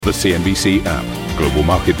The CNBC app. Global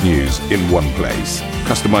market news in one place.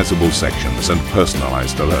 Customizable sections and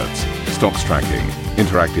personalized alerts. Stocks tracking,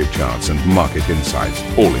 interactive charts and market insights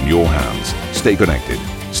all in your hands. Stay connected.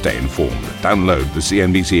 Stay informed. Download the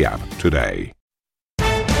CNBC app today.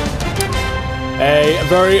 A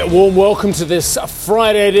very warm welcome to this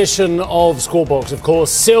Friday edition of Squawk. Of course,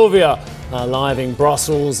 Sylvia live in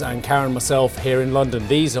Brussels and Karen myself here in London.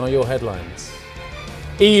 These are your headlines.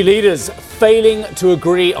 EU leaders failing to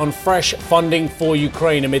agree on fresh funding for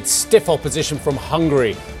Ukraine amid stiff opposition from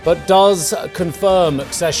Hungary, but does confirm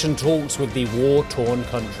accession talks with the war-torn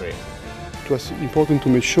country. It was important to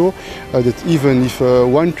make sure that even if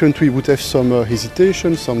one country would have some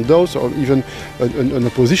hesitation, some doubts, or even an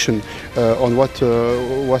opposition on what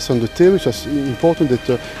was on the table, it was important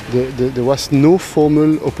that there was no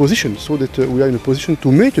formal opposition, so that we are in a position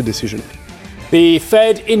to make a decision. The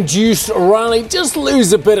Fed-induced rally just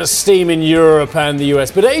lose a bit of steam in Europe and the US,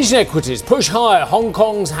 but Asian equities push higher. Hong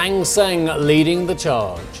Kong's Hang Seng leading the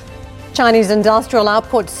charge. Chinese industrial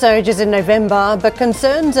output surges in November, but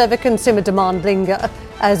concerns over consumer demand linger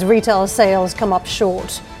as retail sales come up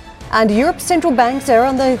short. And Europe's central banks are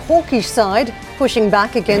on the hawkish side, pushing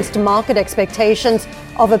back against market expectations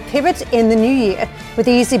of a pivot in the new year, with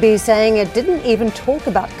the ECB saying it didn't even talk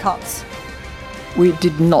about cuts.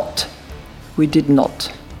 We did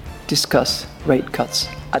not discuss rate cuts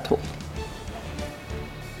at all.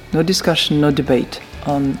 No discussion, no debate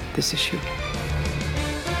on this issue.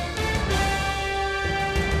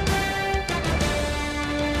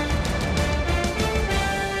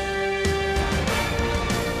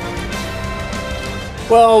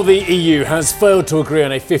 Well, the EU has failed to agree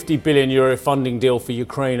on a €50 billion funding deal for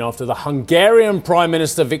Ukraine after the Hungarian Prime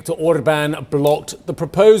Minister Viktor Orban blocked the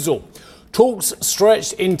proposal. Talks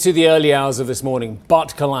stretched into the early hours of this morning,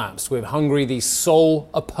 but collapsed, with Hungary the sole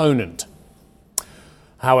opponent.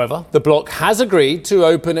 However, the bloc has agreed to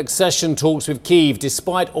open accession talks with Kyiv,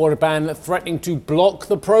 despite Orban threatening to block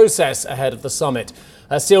the process ahead of the summit.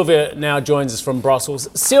 Sylvia now joins us from Brussels.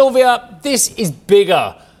 Sylvia, this is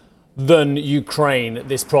bigger than Ukraine,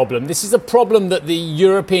 this problem. This is a problem that the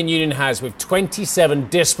European Union has with 27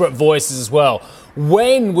 disparate voices as well.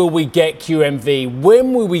 When will we get QMV?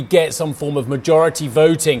 When will we get some form of majority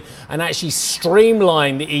voting and actually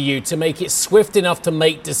streamline the EU to make it swift enough to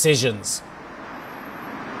make decisions?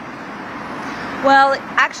 Well,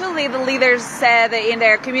 actually, the leaders said in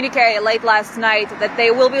their communique late last night that they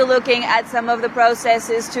will be looking at some of the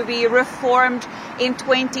processes to be reformed in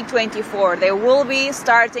 2024. They will be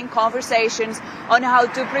starting conversations on how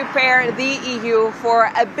to prepare the EU for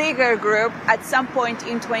a bigger group at some point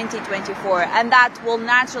in 2024. And that will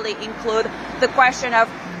naturally include the question of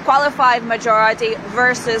qualified majority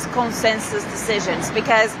versus consensus decisions.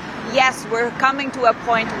 Because, yes, we're coming to a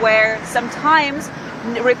point where sometimes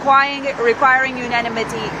requiring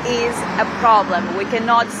unanimity is a problem. We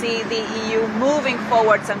cannot see the EU moving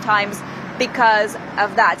forward sometimes because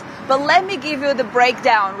of that. But let me give you the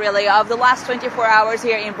breakdown, really, of the last 24 hours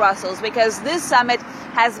here in Brussels, because this summit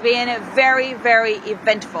has been very, very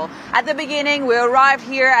eventful. At the beginning, we arrived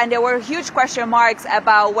here and there were huge question marks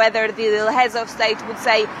about whether the heads of state would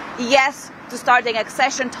say yes to starting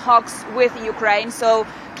accession talks with Ukraine, so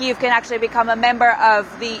Kyiv can actually become a member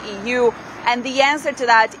of the EU. And the answer to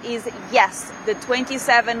that is yes. The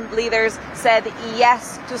 27 leaders said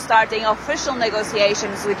yes to starting official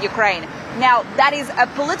negotiations with Ukraine. Now, that is a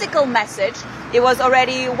political message. It was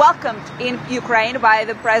already welcomed in Ukraine by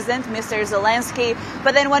the president, Mr. Zelensky.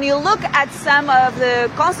 But then when you look at some of the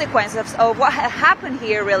consequences of what had happened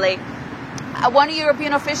here, really, one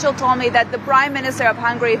European official told me that the Prime Minister of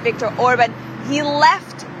Hungary, Viktor Orban, he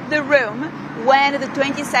left the room when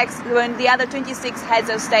the other 26 heads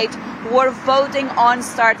of state were voting on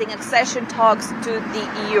starting accession talks to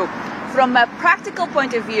the EU. From a practical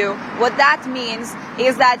point of view, what that means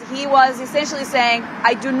is that he was essentially saying,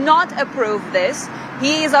 I do not approve this.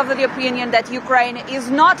 He is of the opinion that Ukraine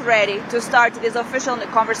is not ready to start these official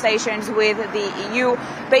conversations with the EU,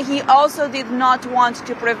 but he also did not want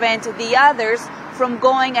to prevent the others from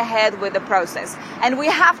going ahead with the process. And we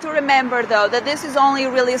have to remember, though, that this is only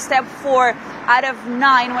really step 4 out of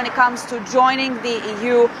 9 when it comes to joining the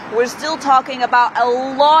EU. We're still talking about a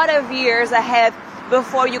lot of years ahead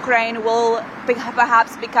before Ukraine will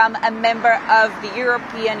perhaps become a member of the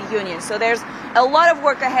European Union. So there's a lot of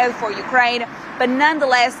work ahead for Ukraine, but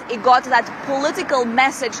nonetheless, it got that political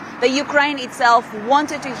message that Ukraine itself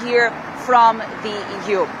wanted to hear from the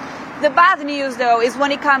EU. The bad news, though, is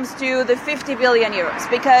when it comes to the 50 billion euros,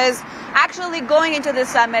 because actually going into the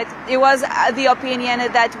summit, it was the opinion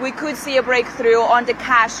that we could see a breakthrough on the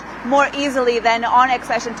cash more easily than on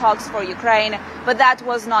accession talks for Ukraine, but that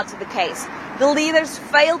was not the case. The leaders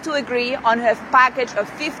failed to agree on a package of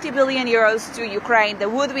 50 billion euros to Ukraine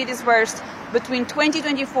that would be disbursed between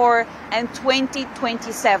 2024 and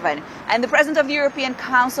 2027. And the President of the European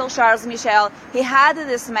Council, Charles Michel, he had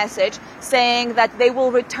this message saying that they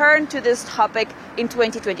will return to this topic in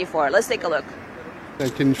 2024. Let's take a look. I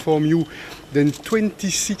can inform you that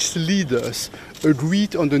 26 leaders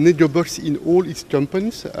agreed on the NATO box in all its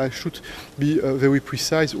companies. I should be very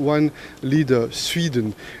precise. One leader,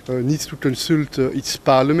 Sweden, needs to consult its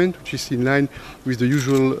parliament, which is in line with the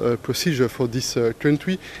usual procedure for this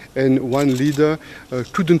country. And one leader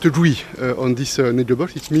couldn't agree on this NATO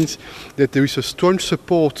box. It means that there is a strong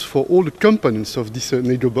support for all the components of this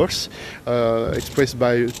NATO box, expressed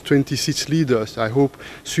by 26 leaders. I hope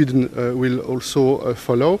Sweden will also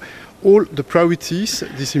follow. All the priorities,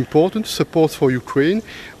 this is important, support for Ukraine,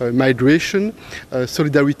 migration,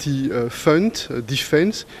 solidarity fund,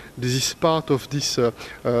 defense. This is part of this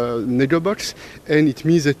NATO box, and it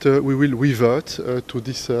means that we will revert to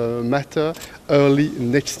this matter early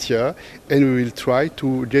next year, and we will try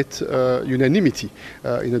to get unanimity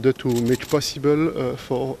in order to make possible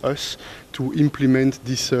for us to implement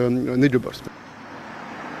this NATO box.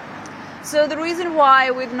 So the reason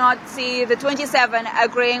why we did not see the 27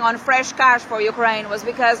 agreeing on fresh cash for Ukraine was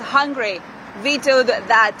because Hungary vetoed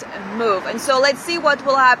that move. And so let's see what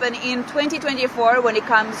will happen in 2024 when it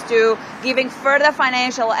comes to giving further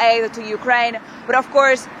financial aid to Ukraine. But of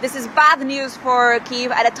course, this is bad news for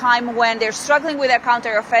Kyiv at a time when they're struggling with their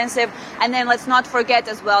counteroffensive. And then let's not forget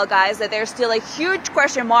as well, guys, that there's still a huge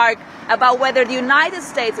question mark about whether the United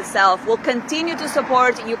States itself will continue to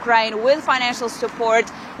support Ukraine with financial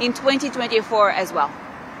support in 2024 as well.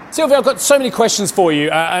 Sylvia, I've got so many questions for you,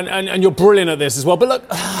 and you're brilliant at this as well. But look,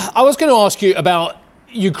 I was going to ask you about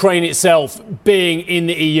Ukraine itself being in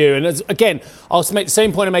the EU. And again, I'll make the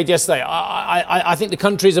same point I made yesterday. I think the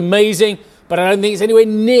country is amazing, but I don't think it's anywhere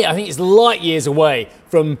near. I think it's light years away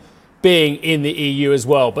from being in the EU as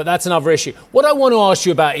well. But that's another issue. What I want to ask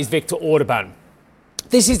you about is Viktor Orban.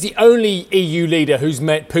 This is the only EU leader who's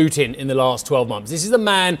met Putin in the last 12 months. This is the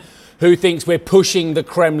man who thinks we're pushing the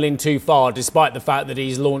Kremlin too far, despite the fact that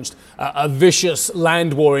he's launched a vicious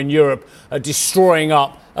land war in Europe, destroying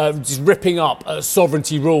up, just ripping up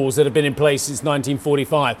sovereignty rules that have been in place since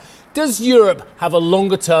 1945. Does Europe have a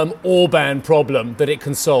longer-term Orban problem that it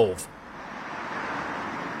can solve?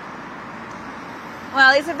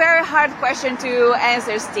 Well, it's a very hard question to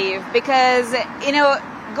answer, Steve, because,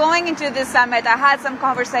 going into this summit, I had some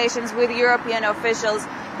conversations with European officials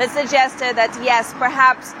that suggested that, yes,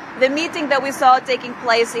 perhaps the meeting that we saw taking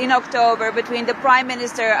place in October between the Prime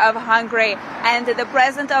Minister of Hungary and the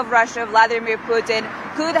President of Russia, Vladimir Putin,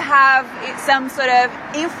 could have some sort of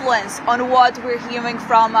influence on what we're hearing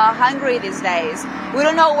from Hungary these days. We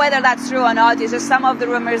don't know whether that's true or not. It's just some of the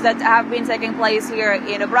rumors that have been taking place here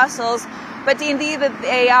in Brussels. But indeed,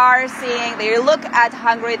 they look at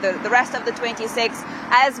Hungary, the rest of the 26,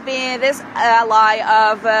 as being this ally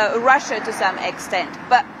of Russia to some extent.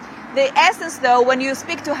 But the essence, though, when you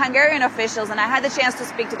speak to Hungarian officials, and I had the chance to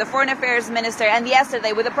speak to the Foreign Affairs Minister, and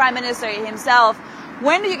yesterday with the Prime Minister himself,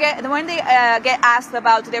 when they get asked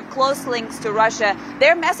about their close links to Russia,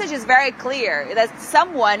 their message is very clear that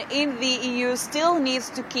someone in the EU still needs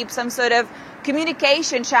to keep some sort of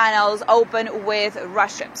communication channels open with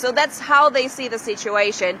Russia. So that's how they see the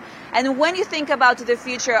situation. And when you think about the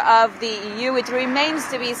future of the EU, it remains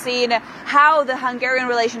to be seen how the Hungarian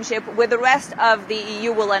relationship with the rest of the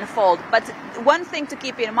EU will unfold. But one thing to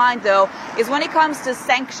keep in mind, though, is when it comes to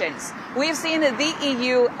sanctions, we've seen the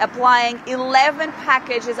EU applying 11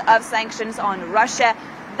 packages of sanctions on Russia.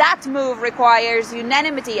 That move requires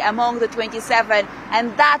unanimity among the 27,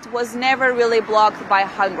 and that was never really blocked by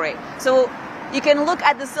Hungary. So you can look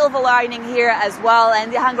at the silver lining here as well,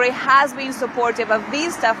 and Hungary has been supportive of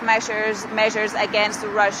these tough measures against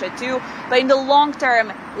Russia too. But in the long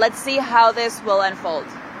term, let's see how this will unfold.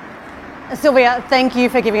 Sylvia, thank you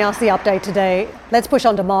for giving us the update today. Let's push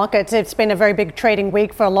on to markets. It's been a very big trading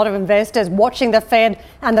week for a lot of investors watching the Fed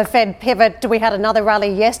and the Fed pivot. We had another rally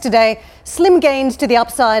yesterday. Slim gains to the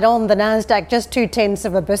upside on the Nasdaq, just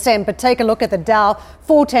 0.2%. But take a look at the Dow,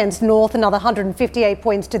 0.4 north, another 158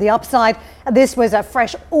 points to the upside. This was a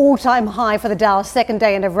fresh all-time high for the Dow, second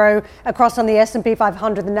day in a row. Across on the S&P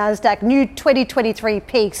 500, the Nasdaq, new 2023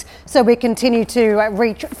 peaks. So we continue to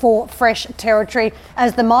reach for fresh territory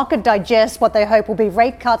as the market digests what they hope will be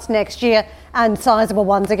rate cuts next year and sizable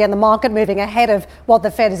ones. Again, the market moving ahead of what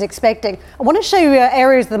the Fed is expecting. I want to show you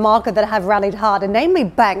areas of the market that have rallied hard, and namely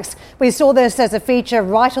banks. We saw this as a feature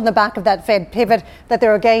right on the back of that Fed pivot, that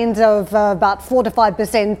there are gains of about 4 to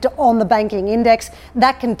 5% on the banking index.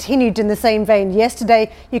 That continued in the same vein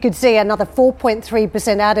yesterday. You could see another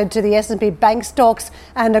 4.3% added to the S&P bank stocks,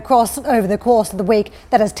 and across over the course of the week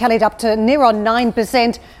that has tallied up to near on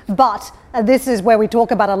 9%. But this is where we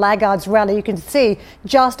talk about a laggards rally. You can see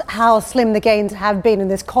just how slim the gains have been in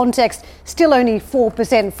this context. Still only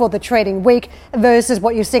 4% for the trading week versus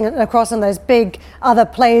what you're seeing across on those big other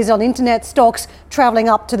plays on internet stocks, travelling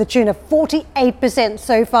up to the tune of 48%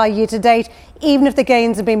 so far year to date, even if the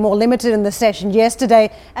gains have been more limited in the session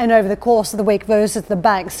yesterday and over the course of the week versus the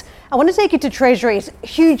banks. I want to take you to Treasuries.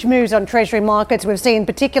 Huge moves on Treasury markets we've seen,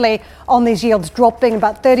 particularly on these yields dropping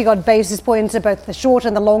about 30 odd basis points at both the short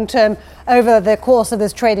and the long term over the course of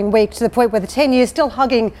this trading week, to the point where the 10-year is still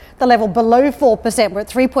hugging the level below 4%. We're at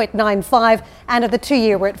 3.95, and at the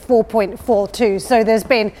 2-year we're at 4.42. So there's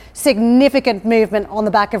been significant movement on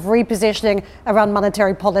the back of repositioning around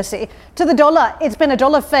monetary policy. To the dollar, it's been a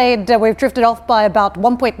dollar fade. We've drifted off by about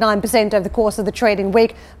 1.9% over the course of the trading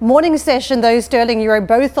week. Morning session, though, sterling euro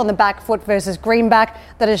both on the back foot versus greenback.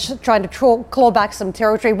 That is trying to claw back some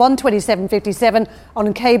territory. 127.57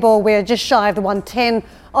 on cable. We're just shy of the 110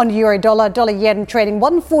 on euro dollar. Dollar yen trading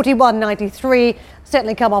 141.93.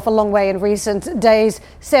 Certainly come off a long way in recent days.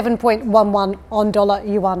 7.11 on dollar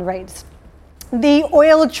yuan rates. The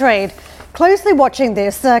oil trade. Closely watching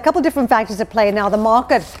this, a couple of different factors at play now. The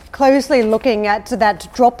market closely looking at that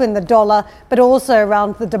drop in the dollar, but also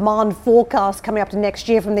around the demand forecast coming up to next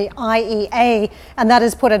year from the IEA, and that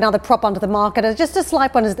has put another prop onto the market. Just a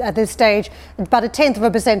slight one at this stage, about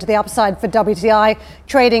 0.1% to the upside for WTI,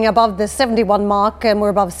 trading above the 71 mark, and we're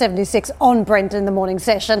above 76 on Brent in the morning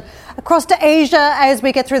session. Across to Asia, as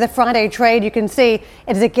we get through the Friday trade, you can see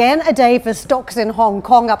it is again a day for stocks in Hong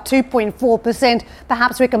Kong, up 2.4%.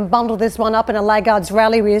 Perhaps we can bundle this one up in a laggards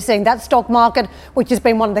rally. We are seeing that stock market, which has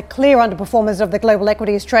been one of the clear underperformers of the global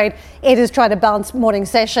equities trade, it is trying to bounce morning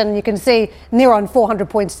session. You can see near on 400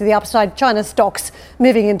 points to the upside. China stocks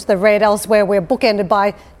moving into the red. Elsewhere, we're bookended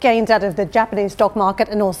by gains out of the Japanese stock market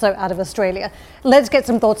and also out of Australia. Let's get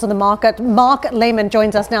some thoughts on the market. Mark Lehman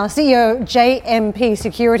joins us now, CEO JMP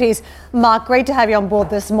Securities. Mark, great to have you on board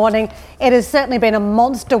this morning. It has certainly been a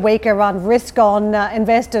monster week around risk on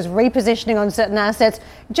investors repositioning on certain assets.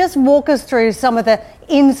 Just walk us through some of the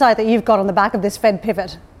insight that you've got on the back of this Fed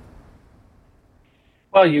pivot.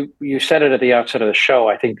 Well, you said it at the outset of the show.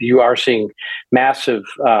 I think you are seeing massive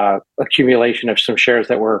accumulation of some shares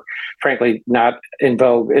that were, frankly, not in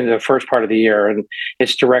vogue in the first part of the year, and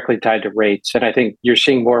it's directly tied to rates. And I think you're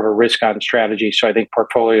seeing more of a risk-on strategy. So I think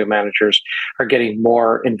portfolio managers are getting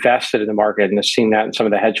more invested in the market, and have seen that in some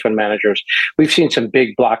of the hedge fund managers. We've seen some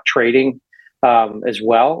big block trading as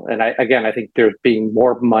well. And I think there's being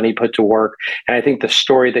more money put to work. And I think the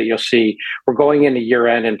story that you'll see, we're going into year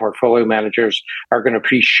end and portfolio managers are going to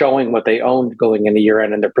be showing what they owned going into year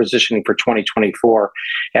end, and they're positioning for 2024.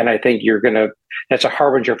 And I think that's a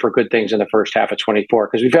harbinger for good things in the first half of 24,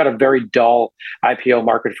 because we've had a very dull IPO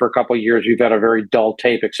market for a couple of years. We've had a very dull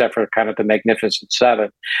tape, except for kind of the Magnificent Seven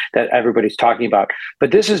that everybody's talking about.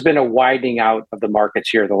 But this has been a widening out of the markets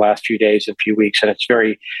here the last few days and few weeks. And it's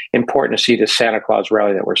very important to see the Santa Claus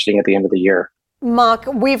rally that we're seeing at the end of the year. Mark,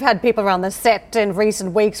 we've had people around the set in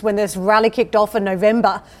recent weeks when this rally kicked off in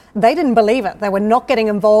November. They didn't believe it. They were not getting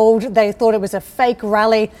involved. They thought it was a fake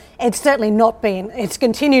rally. It's certainly not been. It's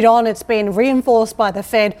continued on. It's been reinforced by the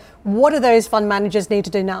Fed. What do those fund managers need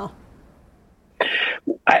to do now?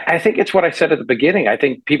 I think it's what I said at the beginning. I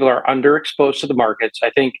think people are underexposed to the markets. I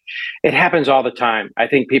think it happens all the time. I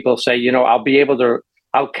think people say,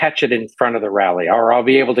 I'll catch it in front of the rally, or I'll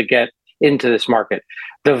be able to get into this market.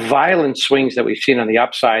 The violent swings that we've seen on the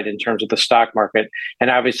upside in terms of the stock market,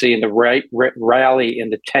 and obviously in the rally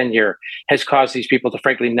in the 10-year, has caused these people to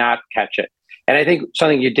frankly not catch it. And I think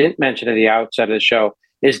something you didn't mention at the outset of the show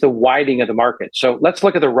is the widening of the market. So let's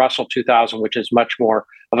look at the Russell 2000, which is much more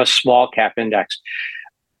of a small cap index.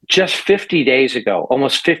 Just 50 days ago,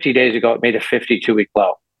 almost 50 days ago, it made a 52-week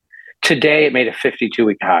low. Today, it made a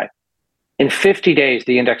 52-week high. In 50 days,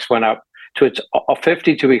 the index went up to its a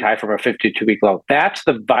 52-week high from a 52-week low. That's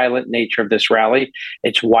the violent nature of this rally.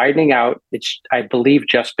 It's widening out. It's, I believe,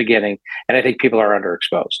 just beginning. And I think people are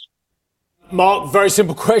underexposed. Mark, very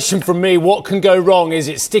simple question from me. What can go wrong? Is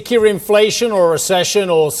it stickier inflation or a recession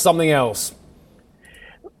or something else?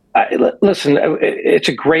 Listen, it's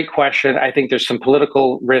a great question. I think there's some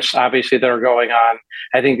political risks, obviously, that are going on.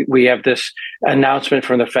 I think we have this announcement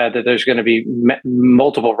from the Fed that there's going to be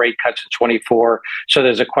multiple rate cuts in 24. So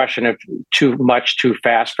there's a question of too much, too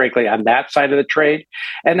fast, frankly, on that side of the trade.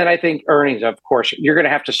 And then I think earnings, of course, you're going to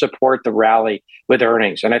have to support the rally with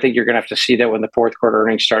earnings. And I think you're going to have to see that when the fourth quarter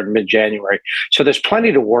earnings start in mid-January. So there's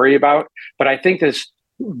plenty to worry about. But I think this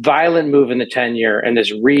violent move in the 10-year and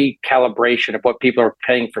this recalibration of what people are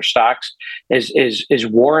paying for stocks is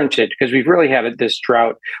warranted, because we've really had this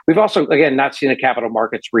drought. We've also, again, not seen the capital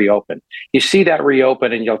markets reopen. You see that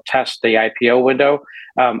reopen and you'll test the IPO window.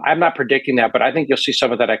 I'm not predicting that, but I think you'll see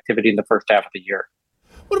some of that activity in the first half of the year.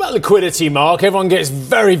 What about liquidity, Mark? Everyone gets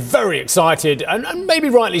very, very excited, and maybe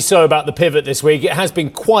rightly so, about the pivot this week. It has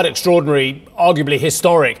been quite extraordinary, arguably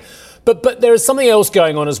historic. But there is something else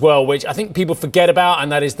going on as well, which I think people forget about,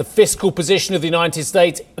 and that is the fiscal position of the United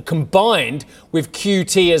States combined with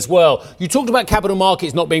QT as well. You talked about capital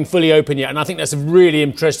markets not being fully open yet, and I think that's a really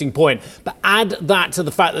interesting point. But add that to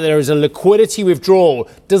the fact that there is a liquidity withdrawal.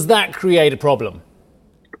 Does that create a problem?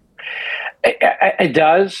 It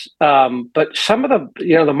does, but some of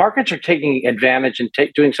the markets are taking advantage and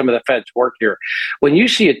doing some of the Fed's work here. When you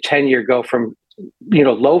see a 10-year go from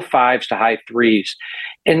low fives to high threes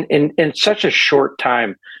in such a short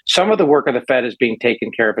time, some of the work of the Fed is being taken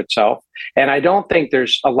care of itself. And I don't think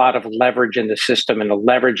there's a lot of leverage in the system and the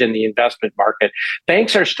leverage in the investment market.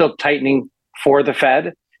 Banks are still tightening for the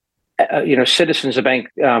Fed. Citizens Bank,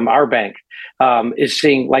 our bank, is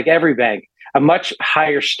seeing, like every bank, a much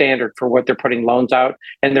higher standard for what they're putting loans out.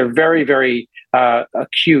 And they're very, very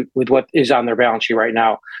acute with what is on their balance sheet right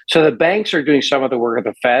now. So the banks are doing some of the work of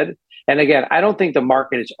the Fed. And again, I don't think the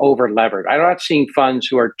market is over levered. I'm not seeing funds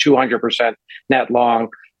who are 200% net long.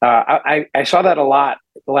 I saw that a lot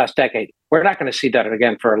the last decade. We're not going to see that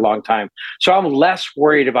again for a long time. So I'm less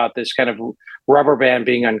worried about this kind of rubber band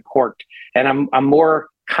being uncorked. And I'm more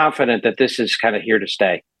confident that this is kind of here to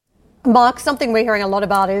stay. Mark, something we're hearing a lot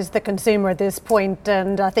about is the consumer at this point,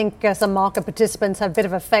 and I think some market participants have a bit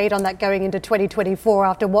of a fade on that going into 2024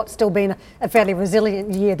 after what's still been a fairly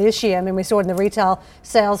resilient year this year. I mean, we saw it in the retail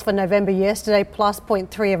sales for November yesterday, plus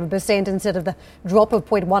 0.3% instead of the drop of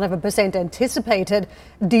 0.1% anticipated.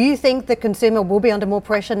 Do you think the consumer will be under more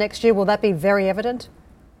pressure next year? Will that be very evident?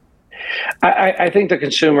 I think the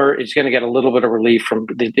consumer is going to get a little bit of relief from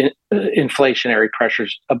the inflationary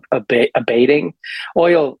pressures abating.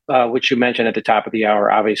 Oil, which you mentioned at the top of the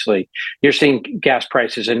hour, obviously, you're seeing gas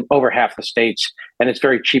prices in over half the states, and it's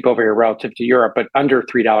very cheap over here relative to Europe, but under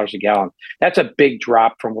 $3 a gallon. That's a big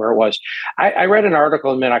drop from where it was. I read an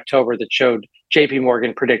article in mid-October that showed JP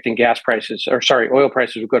Morgan predicting oil prices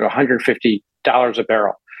would go to $150 a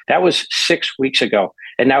barrel. That was 6 weeks ago,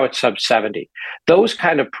 and now it's sub 70. Those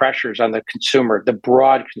kind of pressures on the consumer, the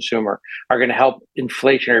broad consumer, are going to help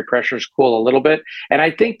inflationary pressures cool a little bit. And I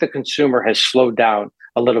think the consumer has slowed down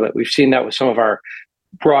a little bit. We've seen that with some of our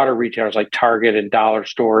broader retailers like Target and dollar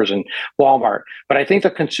stores and Walmart. But I think the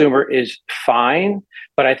consumer is fine.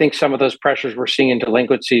 But I think some of those pressures we're seeing in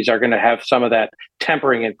delinquencies are going to have some of that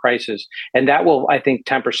tempering in prices. And that will, I think,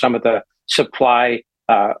 temper some of the supply,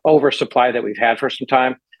 oversupply that we've had for some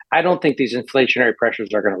time. I don't think these inflationary pressures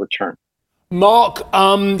are going to return. Mark,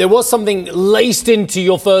 there was something laced into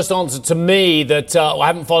your first answer to me that I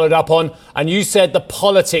haven't followed up on, and you said the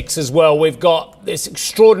politics as well. We've got this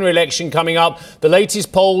extraordinary election coming up. The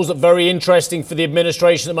latest polls are very interesting for the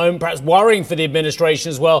administration at the moment, perhaps worrying for the administration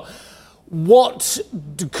as well. What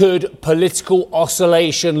could political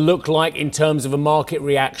oscillation look like in terms of a market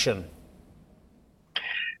reaction?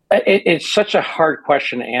 It's such a hard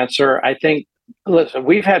question to answer. I think, listen,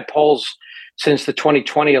 we've had polls since the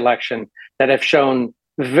 2020 election that have shown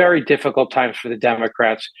very difficult times for the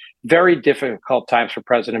Democrats, very difficult times for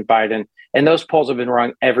President Biden, and those polls have been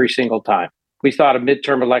wrong every single time. We thought a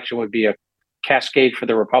midterm election would be a cascade for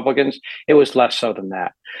the Republicans. It was less so than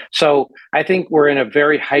that. So I think we're in a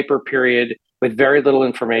very hyper period with very little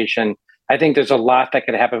information. I think there's a lot that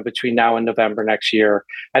could happen between now and November next year.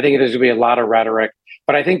 I think there's going to be a lot of rhetoric,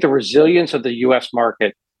 but I think the resilience of the U.S.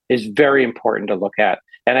 market is very important to look at.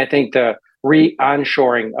 And I think the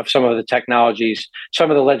re-onshoring of some of the technologies, some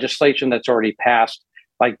of the legislation that's already passed,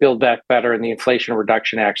 like Build Back Better and the Inflation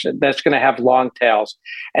Reduction Act, that's going to have long tails.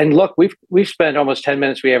 And look, we've spent almost 10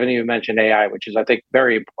 minutes. We haven't even mentioned AI, which is, I think,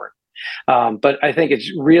 very important. But I think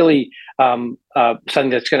it's really something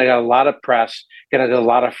that's going to get a lot of press, going to get a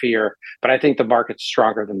lot of fear. But I think the market's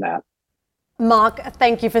stronger than that. Mark,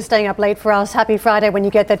 thank you for staying up late for us. Happy Friday when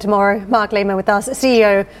you get there tomorrow. Mark Lehman with us,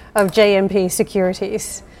 CEO of JMP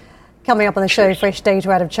Securities. Coming up on the show, fresh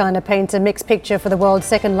data out of China paints a mixed picture for the world's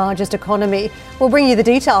second largest economy. We'll bring you the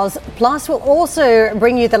details. Plus, we'll also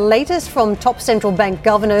bring you the latest from top central bank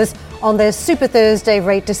governors on their Super Thursday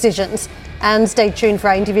rate decisions. And stay tuned for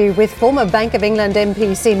our interview with former Bank of England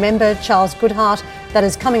MPC member Charles Goodhart. That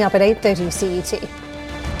is coming up at 8:30 CET.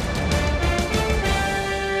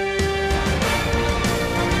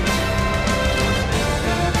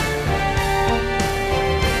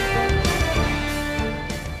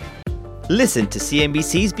 Listen to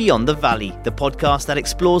CNBC's Beyond the Valley, the podcast that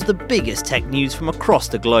explores the biggest tech news from across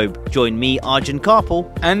the globe. Join me, Arjun Karpal.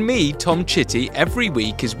 And me, Tom Chitty, every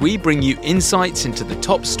week as we bring you insights into the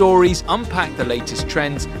top stories, unpack the latest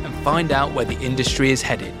trends, and find out where the industry is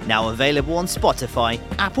headed. Now available on Spotify,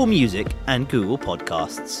 Apple Music, and Google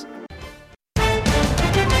Podcasts.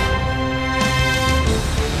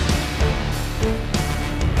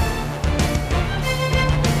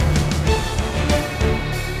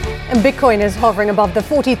 And Bitcoin is hovering above the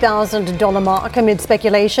 $40,000 mark amid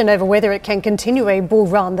speculation over whether it can continue a bull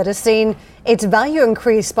run that has seen its value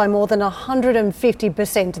increase by more than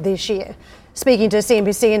 150% this year. Speaking to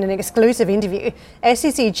CNBC in an exclusive interview,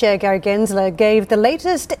 SEC Chair Gary Gensler gave the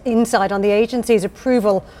latest insight on the agency's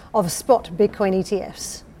approval of spot Bitcoin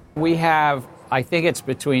ETFs. We have, I think it's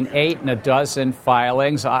between 8 and a dozen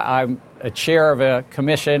filings. I'm a chair of a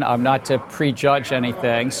commission. I'm not to prejudge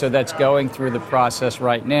anything, so that's going through the process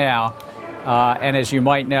right now. And as you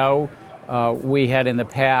might know, we had in the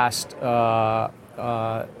past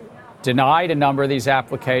denied a number of these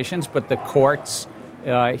applications, but the courts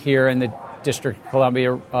here in the District of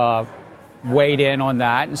Columbia weighed in on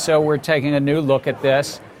that. And so we're taking a new look at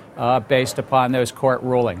this based upon those court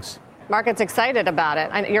rulings. Market's excited about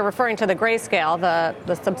it. You're referring to the Grayscale,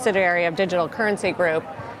 the subsidiary of Digital Currency Group.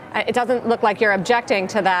 It doesn't look like you're objecting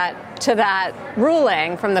to that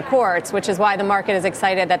ruling from the courts, which is why the market is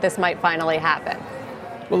excited that this might finally happen.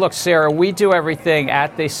 Well, look, Sarah, we do everything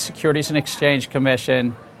at the Securities and Exchange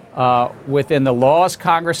Commission within the laws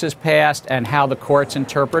Congress has passed and how the courts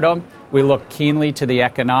interpret them. We look keenly to the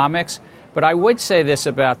economics. But I would say this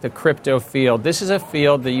about the crypto field. This is a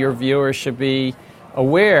field that your viewers should be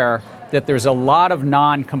aware that there's a lot of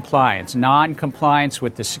non-compliance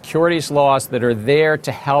with the securities laws that are there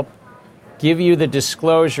to help give you the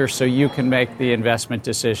disclosure so you can make the investment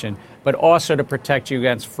decision, but also to protect you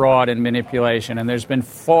against fraud and manipulation. And there's been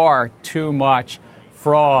far too much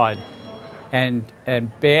fraud and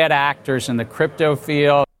bad actors in the crypto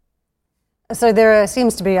field. So there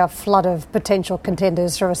seems to be a flood of potential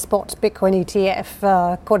contenders for a spot Bitcoin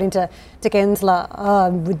ETF, according to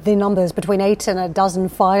Gensler, with the numbers between 8 and a dozen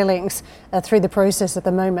filings through the process at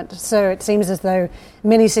the moment. So it seems as though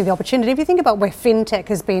many see the opportunity. If you think about where fintech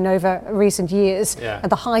has been over recent years, at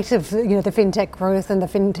the height of the fintech growth and the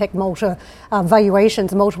fintech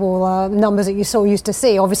valuations, multiple numbers that you used to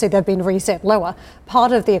see, obviously they've been reset lower.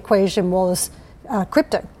 Part of the equation was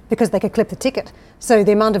crypto, because they could clip the ticket. So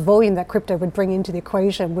the amount of volume that crypto would bring into the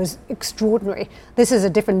equation was extraordinary. This is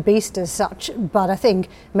a different beast as such, but I think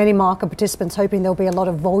many market participants hoping there'll be a lot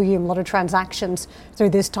of volume, a lot of transactions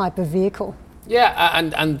through this type of vehicle. Yeah,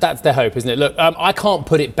 and that's their hope, isn't it? Look, I can't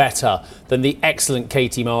put it better than the excellent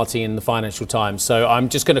Katie Martin in the Financial Times. So I'm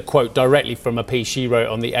just going to quote directly from a piece she wrote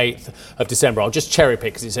on the 8th of December. I'll just cherry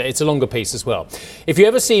pick because it's a longer piece as well. If you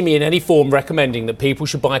ever see me in any form recommending that people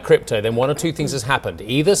should buy crypto, then one or two things has happened.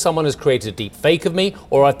 Either someone has created a deep fake of me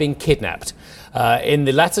or I've been kidnapped. In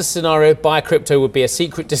the latter scenario, buy crypto would be a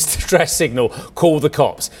secret distress signal. Call the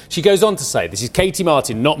cops. She goes on to say, this is Katie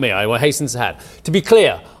Martin, not me, I hasten to add. To be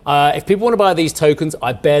clear, if people want to buy these tokens,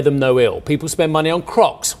 I bear them no ill. People spend money on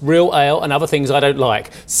Crocs, real ale, and other things I don't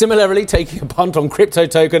like. Similarly, taking a punt on crypto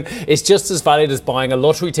token is just as valid as buying a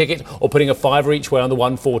lottery ticket or putting a fiver each way on the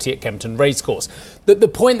 140 at Kempton Racecourse. The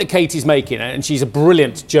point that Katie's making, and she's a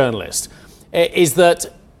brilliant journalist, is that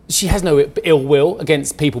she has no ill will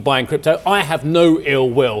against people buying crypto. I have no ill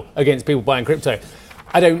will against people buying crypto.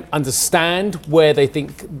 I don't understand where they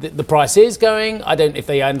think the price is going. I don't, if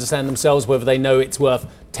they understand themselves, whether they know it's worth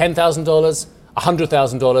 $10,000,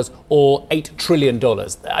 $100,000 or $8 trillion.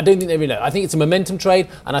 I don't think they really know. I think it's a momentum trade,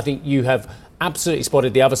 and I think you have absolutely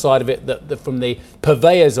spotted the other side of it, that from the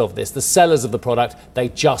purveyors of this, the sellers of the product, they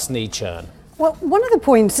just need churn. Well, one of the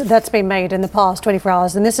points that's been made in the past 24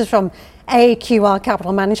 hours, and this is from AQR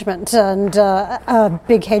Capital Management and a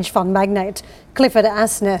big hedge fund magnate Clifford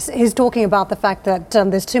Asness, is talking about the fact that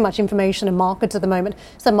there's too much information in markets at the moment,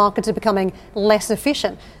 so markets are becoming less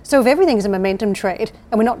efficient. So if everything is a momentum trade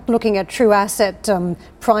and we're not looking at true asset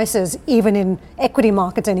prices even in equity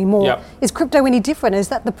markets anymore, is crypto any different? Is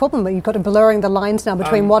that the problem? You've got to blurring the lines now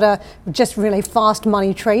between what are just really fast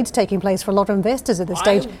money trades taking place for a lot of investors at this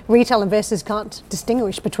stage. Retail investors can't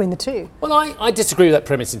distinguish between the two. Well, I disagree with that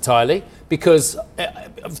premise entirely, because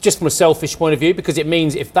just from a selfish point of view, because it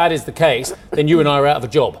means if that is the case, then you and I are out of a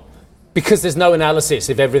job. Because there's no analysis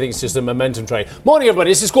if everything's just a momentum trade. Morning,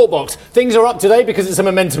 everybody. This is Squawk Box. Things are up today because it's a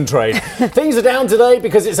momentum trade. Things are down today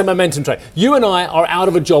because it's a momentum trade. You and I are out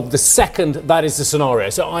of a job the second that is the scenario.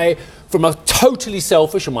 So from a totally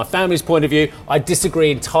selfish and my family's point of view, I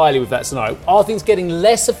disagree entirely with that scenario. Are things getting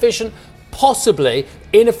less efficient? Possibly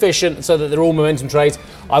inefficient, so that they're all momentum trades.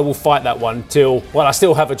 I will fight that one till, well, I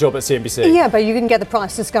still have a job at CNBC. Yeah, but you can get the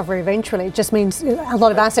price discovery eventually. It just means a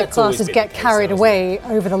lot of asset classes get carried away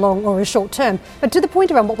over the long or a short term. But to the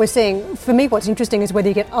point around what we're seeing, for me, what's interesting is whether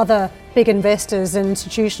you get other big investors and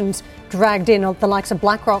institutions dragged in, the likes of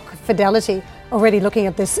BlackRock, Fidelity, already looking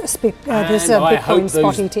at this Bitcoin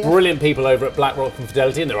spot ETF. Brilliant people over at BlackRock and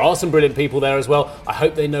Fidelity, and there are some brilliant people there as well. I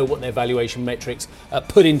hope they know what their valuation metrics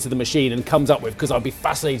put into the machine and comes up with, because I'd be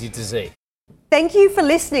fascinated to see. Thank you for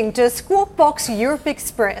listening to Squawk Box Europe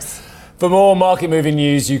Express. For more market-moving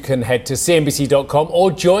news, you can head to cnbc.com or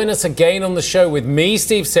join us again on the show with me,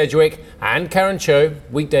 Steve Sedgwick, and Karen Cho,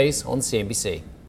 weekdays on CNBC.